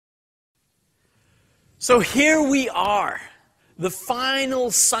So here we are, the final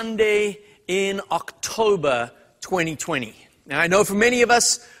Sunday in October 2020. Now I know for many of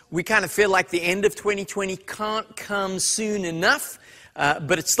us, we kind of feel like the end of 2020 can't come soon enough,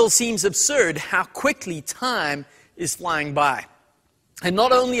 but it still seems absurd how quickly time is flying by. And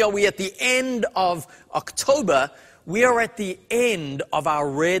not only are we at the end of October, we are at the end of our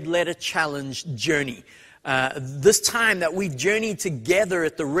Red Letter Challenge journey. This time that we've journeyed together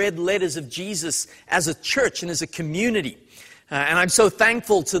at the Red Letters of Jesus as a church and as a community. And I'm so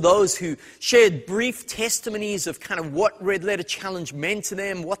thankful to those who shared brief testimonies of kind of what Red Letter Challenge meant to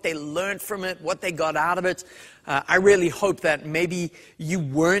them, what they learned from it, what they got out of it. I really hope that maybe you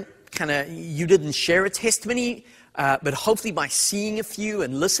didn't share a testimony, but hopefully by seeing a few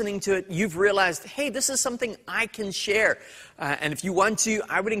and listening to it, you've realized, hey, this is something I can share. And if you want to,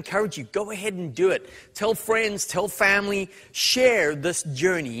 I would encourage you, go ahead and do it. Tell friends, tell family, share this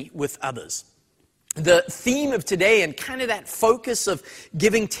journey with others. The theme of today and kind of that focus of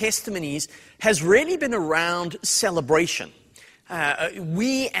giving testimonies has really been around celebration.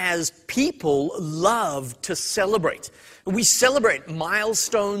 We as people love to celebrate. We celebrate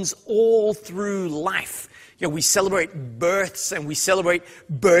milestones all through life. You know, we celebrate births and we celebrate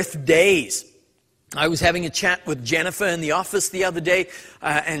birthdays. I was having a chat with Jennifer in the office the other day,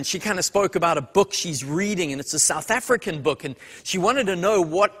 and she kind of spoke about a book she's reading, and it's a South African book, and she wanted to know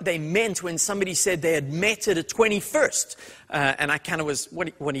what they meant when somebody said they had met at a 21st. And I kind of was,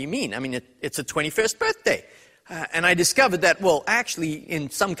 what do you mean? I mean, it's a 21st birthday. And I discovered that, well, actually, in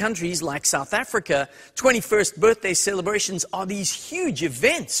some countries like South Africa, 21st birthday celebrations are these huge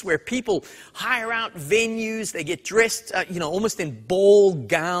events where people hire out venues, they get dressed, almost in ball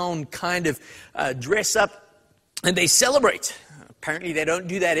gown kind of dress up, and they celebrate. Apparently, they don't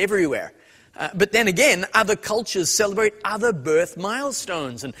do that everywhere. But then again, other cultures celebrate other birth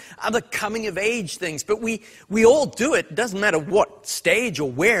milestones and other coming-of-age things. But we all do it. It doesn't matter what stage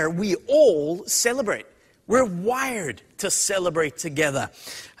or where, we all celebrate. We're wired to celebrate together.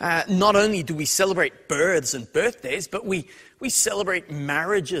 Not only do we celebrate births and birthdays, but we celebrate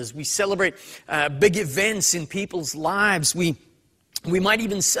marriages. We celebrate big events in people's lives. We might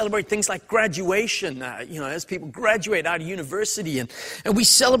even celebrate things like graduation, as people graduate out of university. And we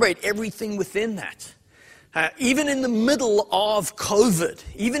celebrate everything within that. Even in the middle of COVID,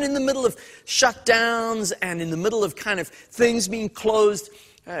 even in the middle of shutdowns and in the middle of kind of things being closed,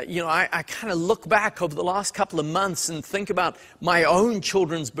 I kind of look back over the last couple of months and think about my own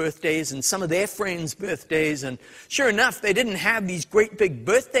children's birthdays and some of their friends' birthdays. And sure enough, they didn't have these great big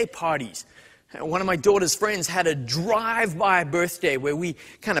birthday parties. One of my daughter's friends had a drive-by birthday where we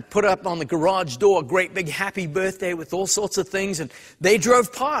kind of put up on the garage door a great big happy birthday with all sorts of things. And they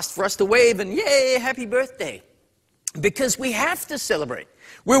drove past for us to wave and yay, happy birthday. Because we have to celebrate.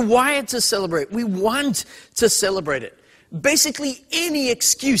 We're wired to celebrate. We want to celebrate it. Basically, any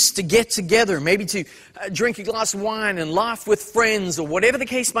excuse to get together, maybe to drink a glass of wine and laugh with friends or whatever the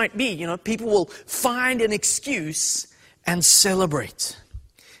case might be, people will find an excuse and celebrate.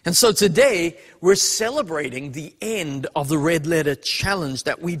 And so today, we're celebrating the end of the Red Letter Challenge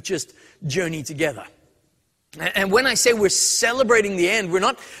that we've just journeyed together. And when I say we're celebrating the end, we're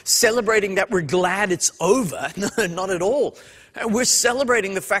not celebrating that we're glad it's over. No, not at all. We're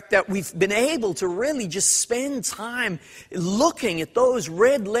celebrating the fact that we've been able to really just spend time looking at those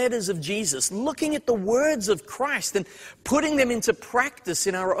red letters of Jesus, looking at the words of Christ and putting them into practice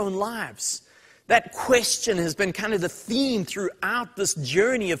in our own lives. That question has been kind of the theme throughout this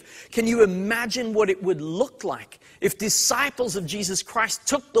journey of, can you imagine what it would look like if disciples of Jesus Christ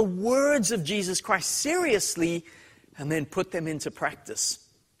took the words of Jesus Christ seriously and then put them into practice?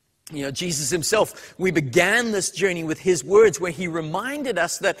 Jesus himself, we began this journey with his words where he reminded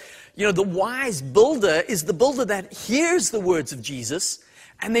us that, the wise builder is the builder that hears the words of Jesus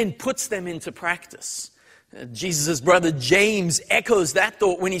and then puts them into practice. Jesus' brother James echoes that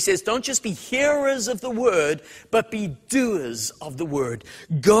thought when he says, don't just be hearers of the word, but be doers of the word.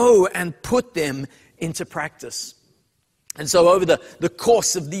 Go and put them into practice. And so over the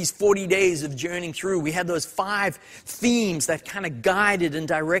course of these 40 days of journeying through, we had those 5 themes that kind of guided and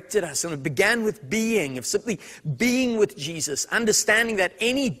directed us. And it began with being, of simply being with Jesus, understanding that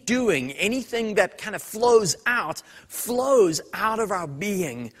any doing, anything that kind of flows out of our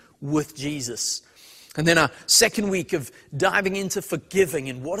being with Jesus. And then our second week of diving into forgiving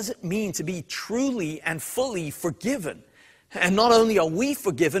and what does it mean to be truly and fully forgiven. And not only are we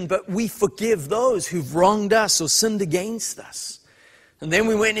forgiven, but we forgive those who've wronged us or sinned against us. And then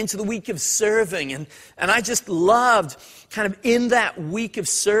we went into the week of serving, and I just loved kind of in that week of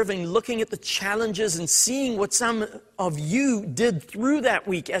serving, looking at the challenges and seeing what some of you did through that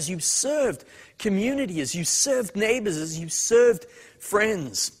week as you served community, as you served neighbors, as you served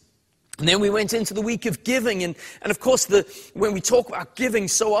friends. And then we went into the week of giving, and of course, when we talk about giving,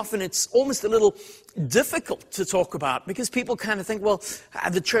 so often it's almost a little difficult to talk about because people kind of think, well,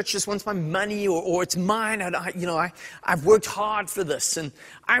 the church just wants my money, or it's mine, and I've worked hard for this. And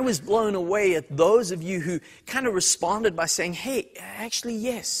I was blown away at those of you who kind of responded by saying, hey, actually,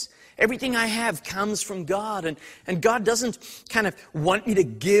 yes. Everything I have comes from God, and God doesn't kind of want me to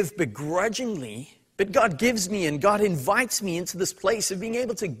give begrudgingly, but God gives me, and God invites me into this place of being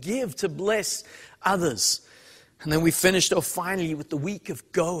able to give, to bless others. And then we finished off finally with the week of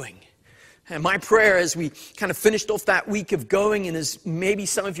going. And my prayer as we kind of finished off that week of going, and as maybe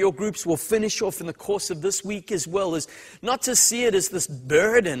some of your groups will finish off in the course of this week as well, is not to see it as this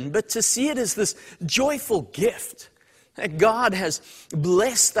burden, but to see it as this joyful gift that God has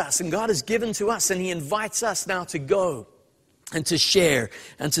blessed us and God has given to us, and He invites us now to go and to share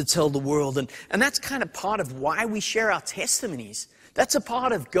and to tell the world. And that's kind of part of why we share our testimonies. That's a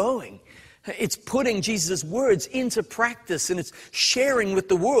part of going. It's putting Jesus' words into practice, and it's sharing with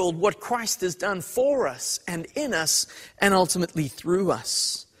the world what Christ has done for us and in us and ultimately through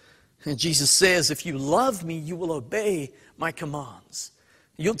us. And Jesus says, if you love me, you will obey my commands.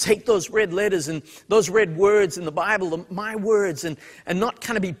 You'll take those red letters and those red words in the Bible, my words, and not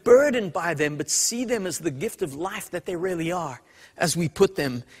kind of be burdened by them, but see them as the gift of life that they really are as we put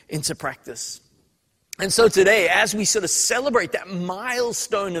them into practice. And so today, as we sort of celebrate that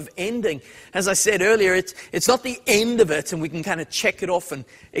milestone of ending, as I said earlier, it's not the end of it and we can kind of check it off and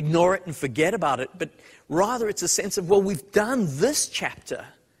ignore it and forget about it, but rather it's a sense of, well, we've done this chapter,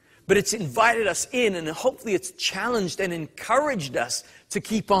 but it's invited us in, and hopefully it's challenged and encouraged us to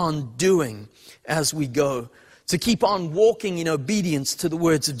keep on doing as we go, to keep on walking in obedience to the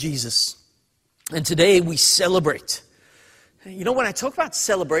words of Jesus. And today we celebrate. You know, when I talk about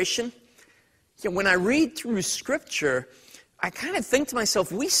celebration, when I read through Scripture, I kind of think to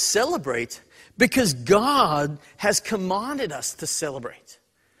myself, we celebrate because God has commanded us to celebrate.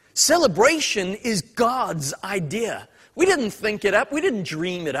 Celebration is God's idea. We didn't think it up. We didn't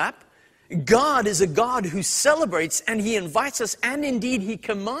dream it up. God is a God who celebrates, and He invites us, and indeed He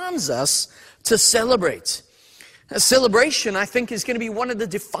commands us to celebrate. A celebration, I think, is going to be one of the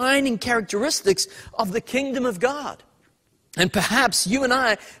defining characteristics of the kingdom of God. And perhaps you and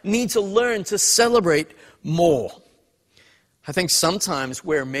I need to learn to celebrate more. I think sometimes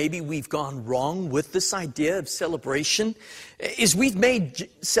where maybe we've gone wrong with this idea of celebration is we've made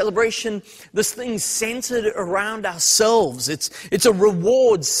celebration this thing centered around ourselves. It's a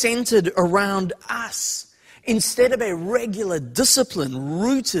reward centered around us instead of a regular discipline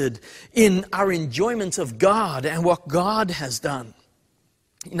rooted in our enjoyment of God and what God has done.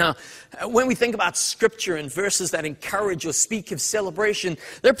 Now, when we think about Scripture and verses that encourage or speak of celebration,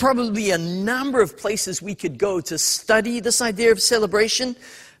 there are probably a number of places we could go to study this idea of celebration.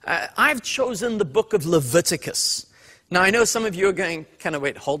 I've chosen the book of Leviticus. Now, I know some of you are going, kind of,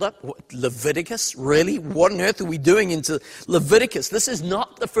 wait, hold up. What, Leviticus? Really? What on earth are we doing into Leviticus? This is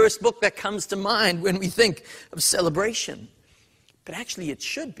not the first book that comes to mind when we think of celebration. But actually, it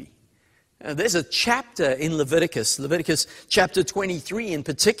should be. There's a chapter in Leviticus chapter 23 in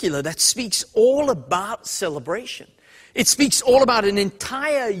particular, that speaks all about celebration. It speaks all about an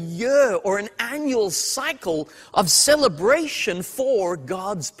entire year or an annual cycle of celebration for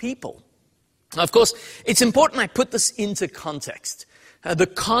God's people. Now, of course, it's important I put this into context. The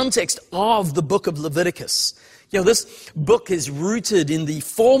context of the book of Leviticus. You know, this book is rooted in the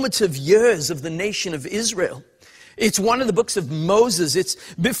formative years of the nation of Israel. It's one of the books of Moses. It's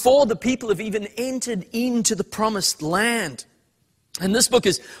before the people have even entered into the promised land. And this book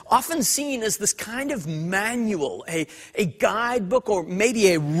is often seen as this kind of manual, a guidebook, or maybe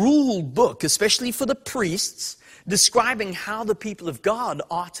a rule book, especially for the priests, describing how the people of God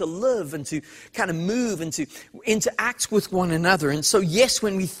are to live and to kind of move and to interact with one another. And so, yes,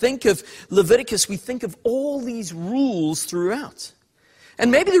 when we think of Leviticus, we think of all these rules throughout. And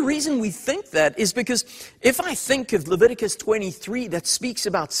maybe the reason we think that is because if I think of Leviticus 23 that speaks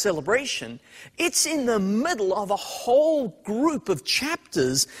about celebration, it's in the middle of a whole group of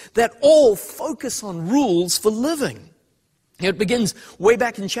chapters that all focus on rules for living. It begins way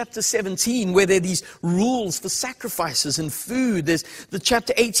back in chapter 17 where there are these rules for sacrifices and food. The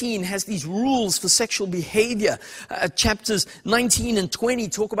chapter 18 has these rules for sexual behavior. Chapters 19 and 20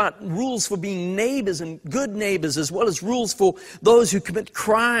 talk about rules for being neighbors and good neighbors, as well as rules for those who commit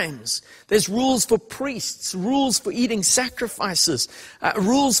crimes. There's rules for priests, rules for eating sacrifices,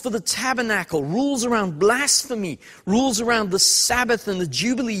 rules for the tabernacle, rules around blasphemy, rules around the Sabbath and the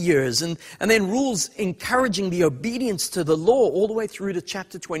Jubilee years, and then rules encouraging the obedience to the law all the way through to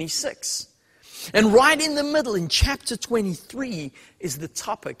chapter 26. And right in the middle, in chapter 23, is the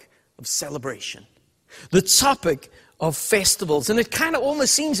topic of celebration. The topic of festivals. And it kind of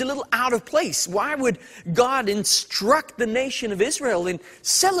almost seems a little out of place. Why would God instruct the nation of Israel in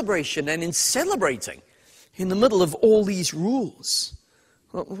celebration and in celebrating in the middle of all these rules?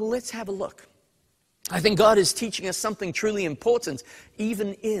 Well, let's have a look. I think God is teaching us something truly important,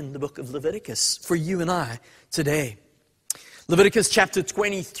 even in the book of Leviticus, for you and I today. Leviticus chapter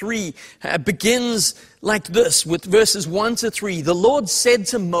 23 begins like this with verses 1 to 3. The Lord said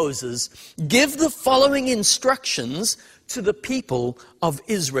to Moses, "Give the following instructions to the people of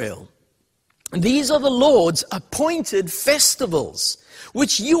Israel. These are the Lord's appointed festivals,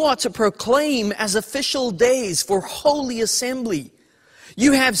 which you are to proclaim as official days for holy assembly.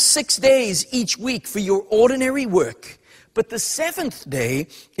 You have 6 days each week for your ordinary work, but the seventh day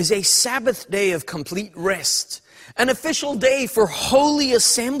is a Sabbath day of complete rest, an official day for holy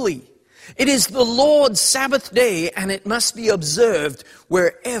assembly. It is the Lord's Sabbath day, and it must be observed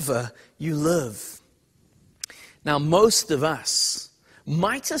wherever you live." Now, most of us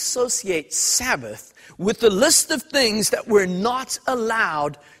might associate Sabbath with the list of things that we're not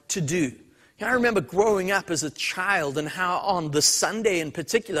allowed to do. I remember growing up as a child and how on the Sunday in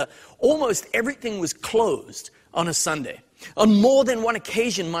particular, almost everything was closed on a Sunday. On more than one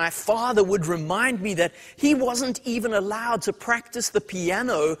occasion, my father would remind me that he wasn't even allowed to practice the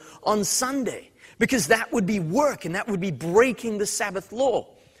piano on Sunday because that would be work and that would be breaking the Sabbath law.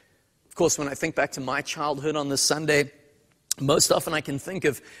 Of course, when I think back to my childhood on the Sunday, most often I can think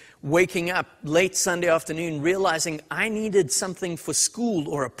of waking up late Sunday afternoon realizing I needed something for school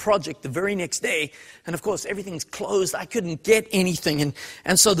or a project the very next day. And of course, everything's closed. I couldn't get anything.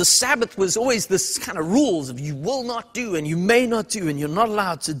 And so the Sabbath was always this kind of rules of you will not do and you may not do and you're not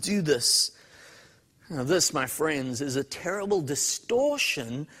allowed to do this. Now this, my friends, is a terrible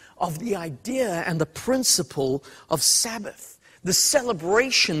distortion of the idea and the principle of Sabbath. The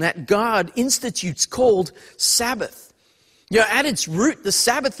celebration that God institutes called Sabbath. You know, at its root, the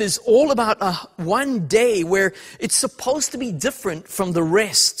Sabbath is all about one day where it's supposed to be different from the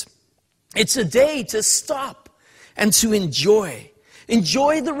rest. It's a day to stop and to enjoy.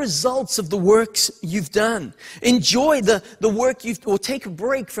 Enjoy the results of the works you've done. Enjoy the work or take a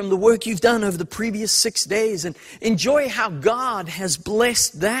break from the work you've done over the previous 6 days and enjoy how God has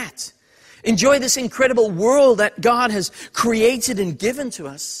blessed that. Enjoy this incredible world that God has created and given to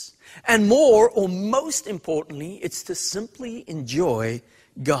us. And more, or most importantly, it's to simply enjoy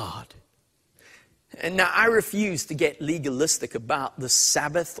God. And now, I refuse to get legalistic about the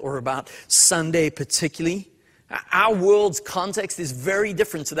Sabbath or about Sunday particularly. Our world's context is very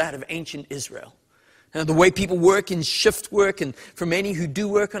different to that of ancient Israel. Now, the way people work in shift work, and for many who do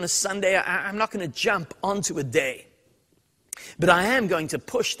work on a Sunday, I'm not going to jump onto a day. But I am going to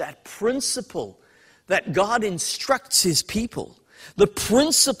push that principle that God instructs His people. The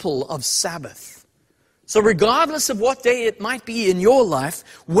principle of Sabbath. So regardless of what day it might be in your life,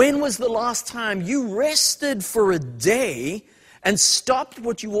 when was the last time you rested for a day and stopped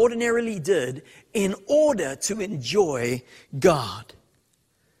what you ordinarily did in order to enjoy God?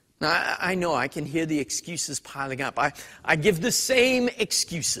 Now, I know I can hear the excuses piling up. I give the same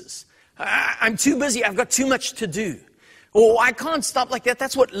excuses. I'm too busy. I've got too much to do. Or I can't stop like that.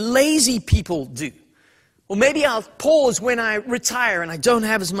 That's what lazy people do. Or maybe I'll pause when I retire and I don't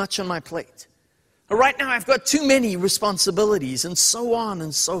have as much on my plate. Or right now I've got too many responsibilities, and so on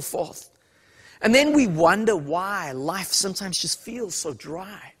and so forth. And then we wonder why life sometimes just feels so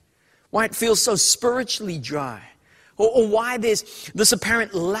dry. Why it feels so spiritually dry. Or why there's this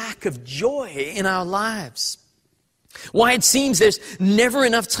apparent lack of joy in our lives. Why it seems there's never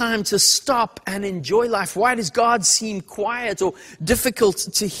enough time to stop and enjoy life. Why does God seem quiet or difficult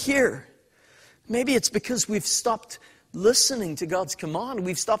to hear? Maybe it's because we've stopped listening to God's command.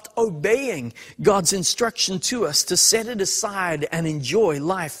 We've stopped obeying God's instruction to us to set it aside and enjoy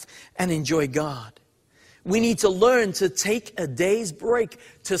life and enjoy God. We need to learn to take a day's break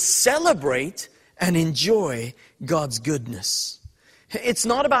to celebrate and enjoy God's goodness. It's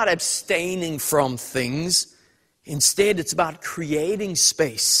not about abstaining from things. Instead, it's about creating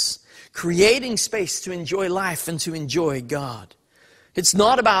space, creating space to enjoy life and to enjoy God. It's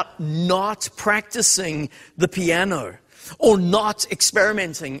not about not practicing the piano or not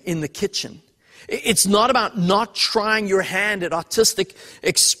experimenting in the kitchen. It's not about not trying your hand at artistic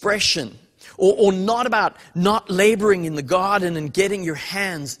expression or not about not laboring in the garden and getting your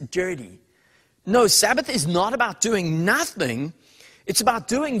hands dirty. No, Sabbath is not about doing nothing. It's about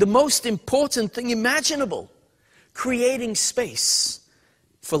doing the most important thing imaginable, creating space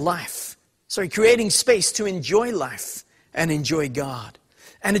for life. Creating space to enjoy life and enjoy God.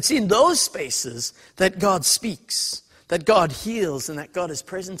 And it's in those spaces that God speaks, that God heals, and that God is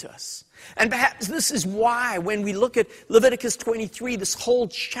present to us. And perhaps this is why when we look at Leviticus 23, this whole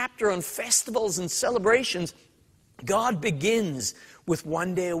chapter on festivals and celebrations, God begins with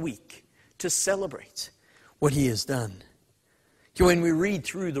one day a week to celebrate what He has done. When we read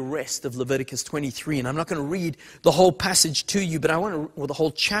through the rest of Leviticus 23, and I'm not going to read the whole passage to you, but the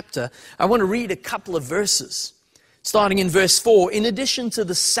whole chapter, I want to read a couple of verses. Starting in verse 4, in addition to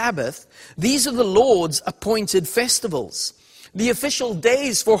the Sabbath, these are the Lord's appointed festivals, the official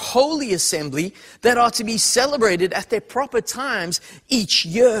days for holy assembly that are to be celebrated at their proper times each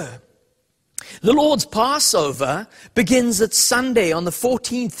year. The Lord's Passover begins at Sunday on the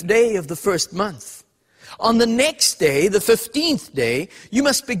 14th day of the first month. On the next day, the 15th day, you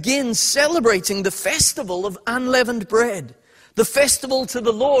must begin celebrating the festival of unleavened bread. The festival to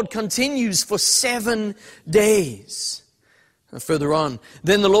the Lord continues for 7 days. Further on,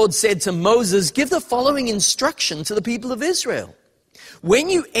 then the Lord said to Moses, give the following instruction to the people of Israel. When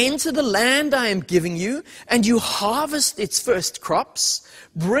you enter the land I am giving you, and you harvest its first crops,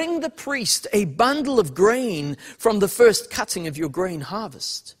 bring the priest a bundle of grain from the first cutting of your grain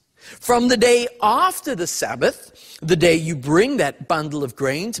harvest. From the day after the Sabbath, the day you bring that bundle of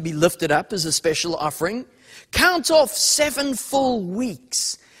grain to be lifted up as a special offering, count off 7 full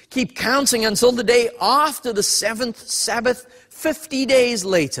weeks. Keep counting until the day after the 7th Sabbath, 50 days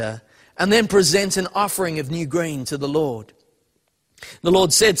later, and then present an offering of new grain to the Lord. The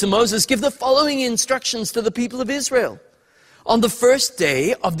Lord said to Moses, give the following instructions to the people of Israel. On the first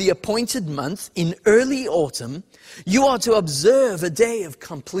day of the appointed month in early autumn, you are to observe a day of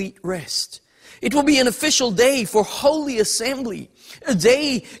complete rest. It will be an official day for holy assembly, a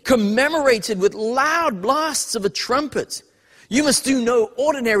day commemorated with loud blasts of a trumpet. You must do no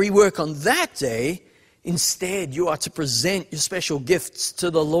ordinary work on that day. Instead, you are to present your special gifts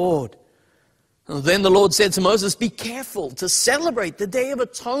to the Lord. And then the Lord said to Moses, be careful to celebrate the Day of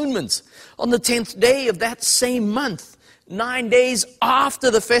Atonement on the 10th day of that same month, 9 days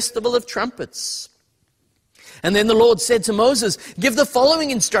after the Festival of Trumpets. And then the Lord said to Moses, give the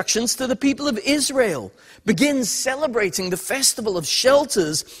following instructions to the people of Israel. Begin celebrating the Festival of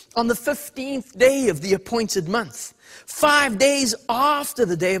Shelters on the 15th day of the appointed month, 5 days after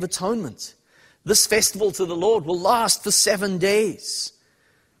the Day of Atonement. This festival to the Lord will last for 7 days.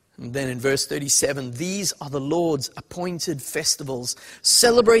 And then in verse 37, these are the Lord's appointed festivals.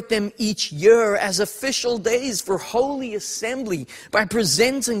 Celebrate them each year as official days for holy assembly by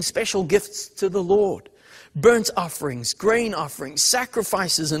presenting special gifts to the Lord. Burnt offerings, grain offerings,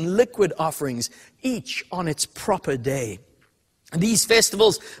 sacrifices, and liquid offerings, each on its proper day. These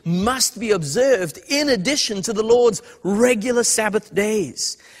festivals must be observed in addition to the Lord's regular Sabbath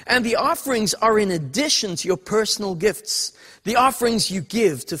days. And the offerings are in addition to your personal gifts. The offerings you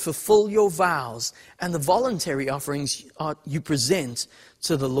give to fulfill your vows, and the voluntary offerings you present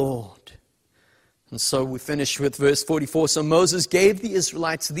to the Lord. And so we finish with verse 44. So Moses gave the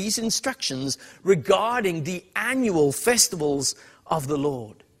Israelites these instructions regarding the annual festivals of the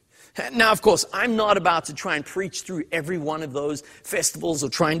Lord. Now, of course, I'm not about to try and preach through every one of those festivals or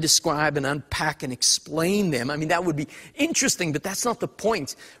try and describe and unpack and explain them. I mean, that would be interesting, but that's not the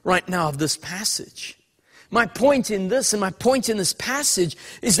point right now of this passage. My point in this and my point in this passage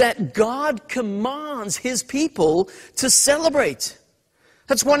is that God commands His people to celebrate.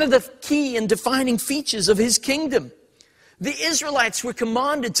 That's one of the key and defining features of His kingdom. The Israelites were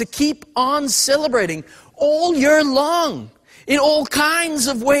commanded to keep on celebrating all year long, in all kinds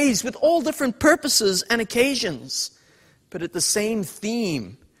of ways, with all different purposes and occasions. But at the same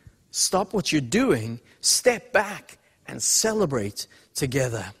theme, stop what you're doing, step back, and celebrate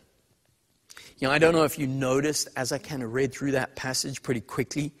together. You know, I don't know if you noticed as I kind of read through that passage pretty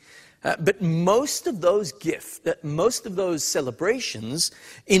quickly, but most of those celebrations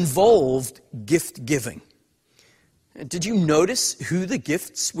involved gift giving. Did you notice who the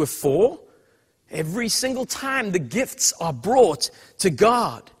gifts were for? Every single time the gifts are brought to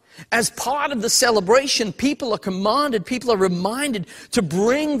God. As part of the celebration, people are reminded to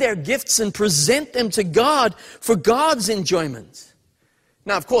bring their gifts and present them to God for God's enjoyment.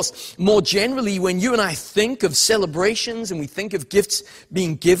 Now, of course, more generally, when you and I think of celebrations and we think of gifts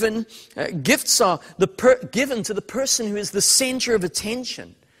being given, gifts are given to the person who is the center of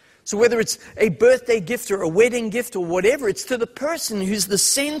attention. So whether it's a birthday gift or a wedding gift or whatever, it's to the person who's the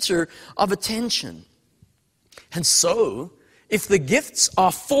center of attention. And so, if the gifts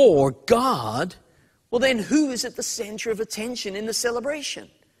are for God, well then who is at the center of attention in the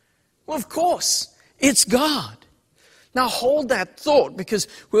celebration? Well, of course, it's God. Now hold that thought, because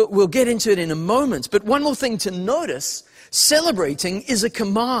we'll get into it in a moment. But one more thing to notice, celebrating is a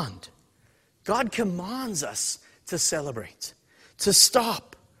command. God commands us to celebrate, to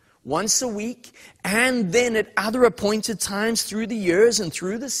stop once a week, and then at other appointed times through the years and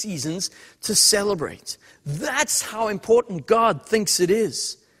through the seasons to celebrate. That's how important God thinks it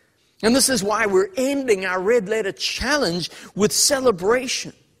is. And this is why we're ending our Red Letter Challenge with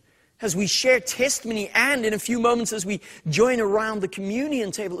celebration, as we share testimony, and in a few moments as we join around the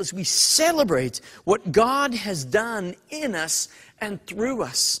communion table, as we celebrate what God has done in us and through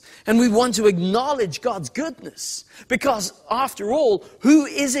us. And we want to acknowledge God's goodness, because after all, who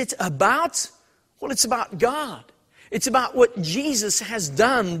is it about? Well, it's about God. It's about what Jesus has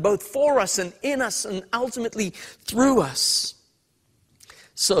done both for us and in us and ultimately through us.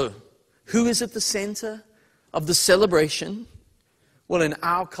 So, who is at the center of the celebration? Well, in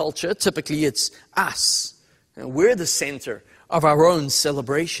our culture, typically it's us. And we're the center of our own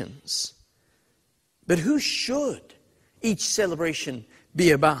celebrations. But who should each celebration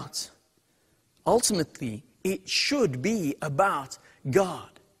be about? Ultimately, it should be about God.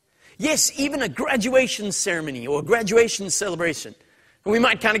 Yes, even a graduation ceremony or a graduation celebration. And we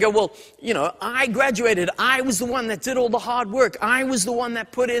might kind of go, well, you know, I graduated. I was the one that did all the hard work. I was the one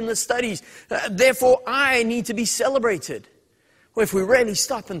that put in the studies. Therefore, I need to be celebrated. Well, if we really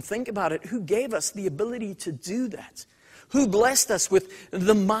stop and think about it, who gave us the ability to do that? Who blessed us with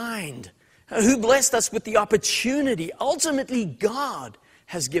the mind? Who blessed us with the opportunity? Ultimately, God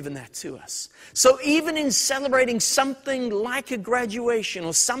has given that to us. So even in celebrating something like a graduation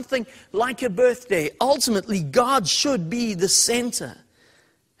or something like a birthday, ultimately God should be the center.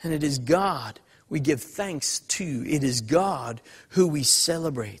 And it is God we give thanks to. It is God who we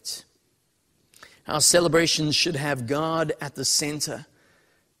celebrate. Our celebrations should have God at the center.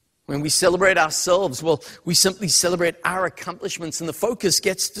 When we celebrate ourselves, well, we simply celebrate our accomplishments and the focus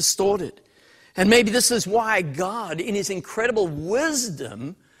gets distorted. And maybe this is why God, in His incredible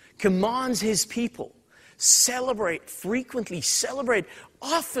wisdom, commands His people, celebrate frequently, celebrate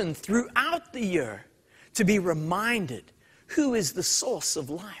often throughout the year, to be reminded who is the source of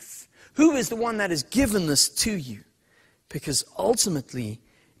life, who is the one that has given this to you, because ultimately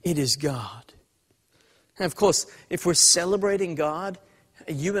it is God. And of course, if we're celebrating God,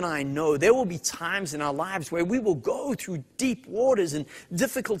 you and I know there will be times in our lives where we will go through deep waters and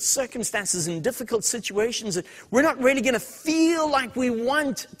difficult circumstances and difficult situations, and we're not really going to feel like we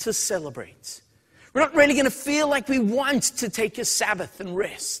want to celebrate. We're not really going to feel like we want to take a Sabbath and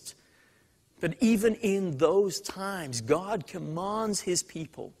rest. But even in those times, God commands His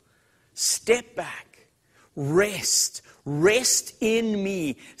people, step back, rest in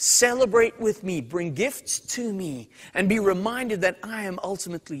me, celebrate with me, bring gifts to me, and be reminded that I am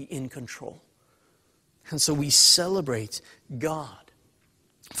ultimately in control. And so we celebrate God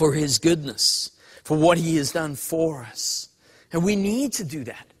for His goodness, for what He has done for us. And we need to do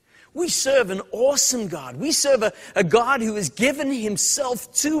that. We serve an awesome God. We serve a God who has given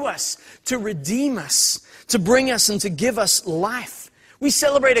Himself to us to redeem us, to bring us and to give us life. We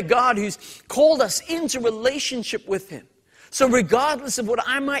celebrate a God who's called us into relationship with Him. So regardless of what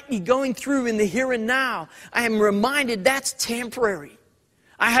I might be going through in the here and now, I am reminded that's temporary.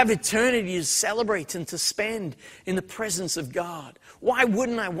 I have eternity to celebrate and to spend in the presence of God. Why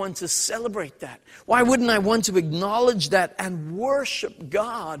wouldn't I want to celebrate that? Why wouldn't I want to acknowledge that and worship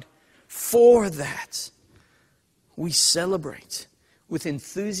God for that? We celebrate with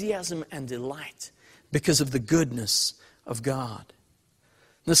enthusiasm and delight because of the goodness of God.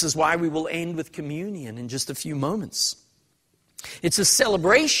 This is why we will end with communion in just a few moments. It's a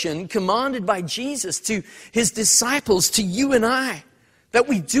celebration commanded by Jesus to His disciples, to you and I, that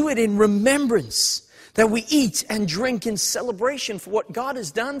we do it in remembrance, that we eat and drink in celebration for what God has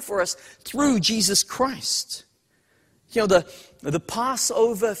done for us through Jesus Christ. You know, the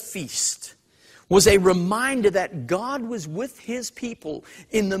Passover feast was a reminder that God was with His people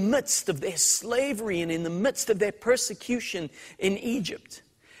in the midst of their slavery and in the midst of their persecution in Egypt.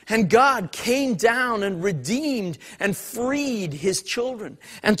 And God came down and redeemed and freed His children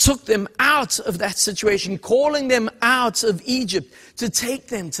and took them out of that situation, calling them out of Egypt to take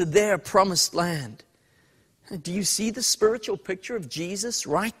them to their promised land. Do you see the spiritual picture of Jesus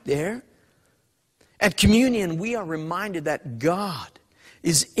right there? At communion, we are reminded that God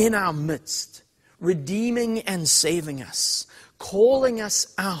is in our midst, redeeming and saving us, calling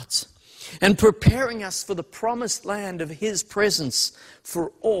us out, and preparing us for the promised land of His presence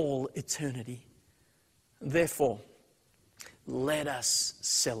for all eternity. Therefore, let us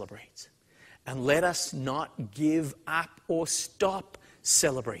celebrate, and let us not give up or stop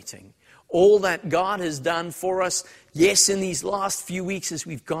celebrating all that God has done for us, yes, in these last few weeks as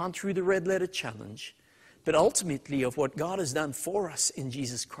we've gone through the Red Letter Challenge, but ultimately of what God has done for us in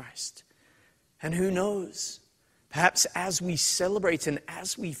Jesus Christ. And who knows, perhaps as we celebrate and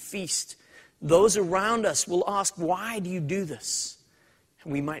as we feast, those around us will ask, why do you do this?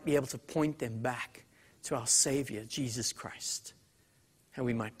 And we might be able to point them back to our Savior, Jesus Christ. And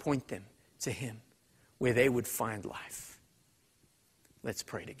we might point them to Him, where they would find life. Let's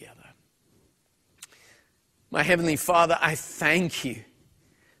pray together. My Heavenly Father, I thank You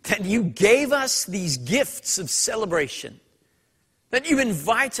that You gave us these gifts of celebration, that You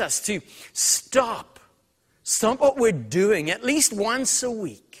invite us to stop what we're doing at least once a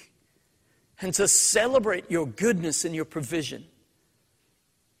week and to celebrate Your goodness and Your provision.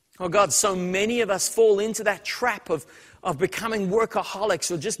 Oh God, so many of us fall into that trap of becoming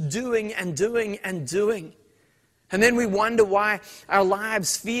workaholics or just doing and doing and doing. And then we wonder why our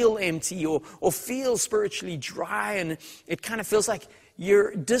lives feel empty or feel spiritually dry, and it kind of feels like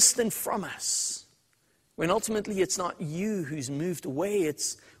You're distant from us. When ultimately it's not You who's moved away,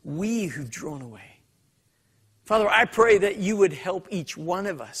 it's we who've drawn away. Father, I pray that You would help each one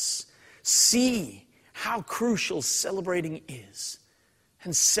of us see how crucial celebrating is,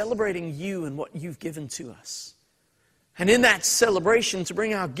 and celebrating You and what You've given to us. And in that celebration, to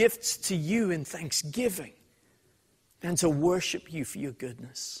bring our gifts to You in thanksgiving, and to worship You for Your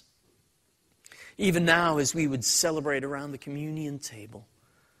goodness. Even now, as we would celebrate around the communion table,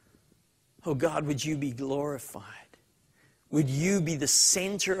 oh God, would You be glorified? Would You be the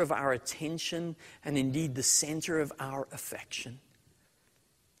center of our attention and indeed the center of our affection?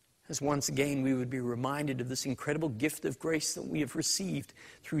 As once again we would be reminded of this incredible gift of grace that we have received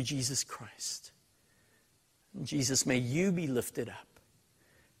through Jesus Christ. And Jesus, may You be lifted up.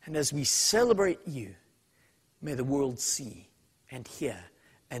 And as we celebrate You, may the world see and hear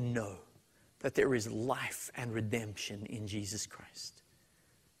and know that there is life and redemption in Jesus Christ.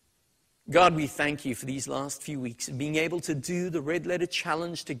 God, we thank You for these last few weeks of being able to do the Red Letter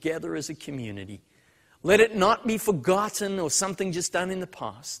Challenge together as a community. Let it not be forgotten or something just done in the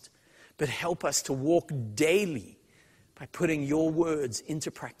past, but help us to walk daily by putting Your words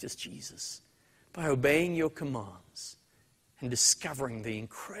into practice, Jesus, by obeying Your commands and discovering the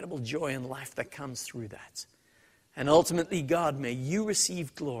incredible joy and life that comes through that. And ultimately, God, may You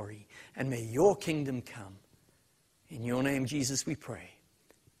receive glory and may Your kingdom come. In Your name, Jesus, we pray.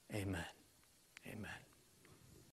 Amen. Amen.